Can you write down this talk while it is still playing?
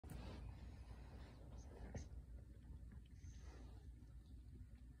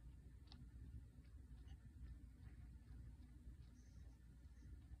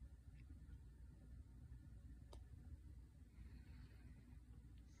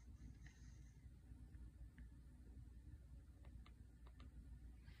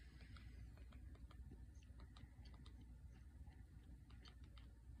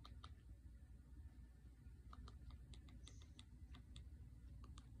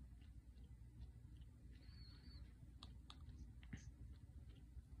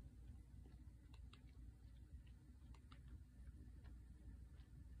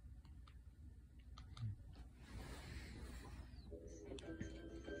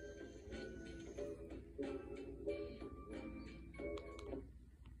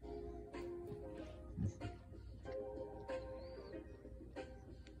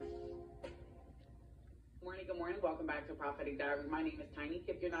welcome back to Prophetic Diary. My name is Tiny.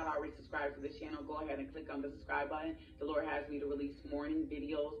 If you're not already subscribed to this channel, go ahead and click on the subscribe button. The Lord has me to release morning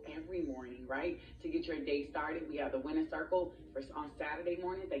videos every morning, right? To get your day started. We have the winning circle on Saturday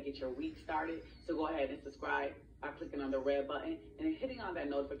mornings that get your week started. So go ahead and subscribe by clicking on the red button and then hitting on that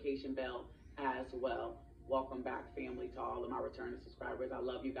notification bell as well. Welcome back, family, to all of my returning subscribers. I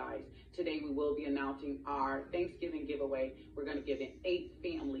love you guys. Today we will be announcing our Thanksgiving giveaway. We're going to give in 8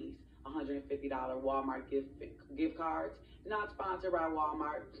 families $150 Walmart gift cards. Not sponsored by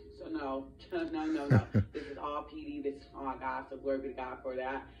Walmart, so no. This is all PD. This is all God, so glory be to God for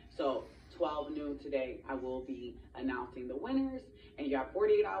that. So 12 noon today, I will be announcing the winners, and you have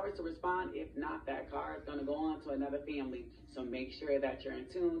 48 hours to respond. If not, that card is going to go on to another family. So make sure that you're in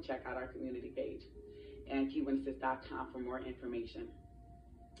tune. Check out our community page and keywitnesses.com for more information.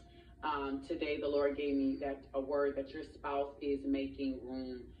 Today, the Lord gave me a word that your spouse is making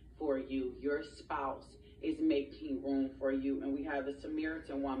room for you. Your spouse is making room for you. And we have the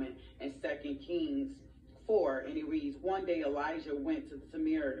Samaritan woman in 2 Kings 4, and it reads, one day Elijah went to the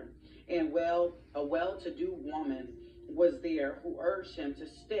Samaritan, and a well-to-do woman was there who urged him to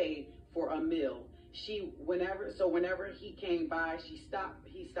stay for a meal. Whenever he came by, he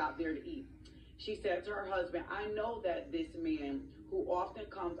stopped there to eat. She said to her husband, I know that this man who often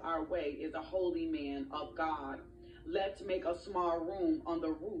comes our way is a holy man of God. Let's make a small room on the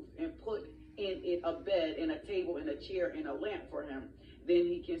roof and put in it a bed and a table and a chair and a lamp for him. Then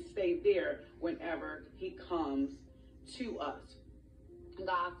he can stay there whenever he comes to us.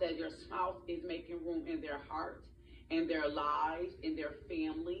 God said your spouse is making room in their heart, in their lives, in their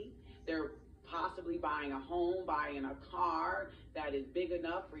family. They're possibly buying a home, buying a car that is big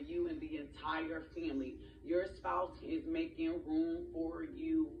enough for you and the entire family. Your spouse is making room for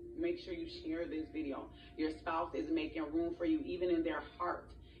you. Make sure you share this video. Your spouse is making room for you, even in their heart,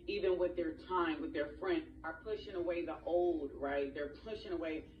 even with their time, with their friend, are pushing away the old, right? They're pushing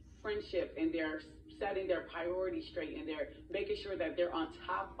away friendship, and they're setting their priorities straight, and they're making sure that they're on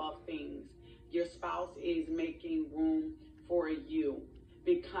top of things. Your spouse is making room for you,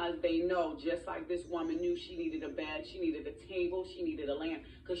 because they know, just like this woman knew she needed a bed, she needed a table, she needed a lamp,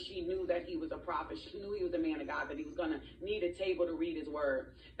 because she knew that he was a prophet. She knew he was a man of God, that he was going to need a table to read his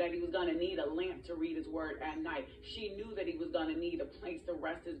word, that he was going to need a lamp to read his word at night. She knew that he was going to need a place to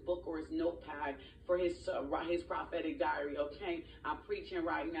rest his book or his notepad for his prophetic diary, okay? I'm preaching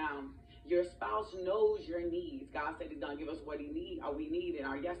right now. Your spouse knows your needs. God said he's going to give us what we need in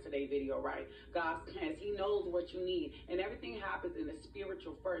our yesterday video, right? God says he knows what you need. And everything happens in the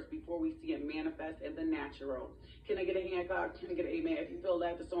spiritual first before we see it manifest in the natural. Can I get a hand clap? Can I get an amen? If you feel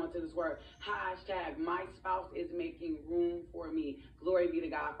led to sow into this word, hashtag my spouse is making room for me. Glory be to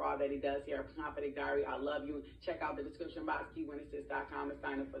God for all that he does here. Prophetic Diary, I love you. Check out the description box, keywitnesses.com, and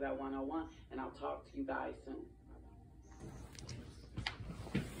sign up for that 101. And I'll talk to you guys soon.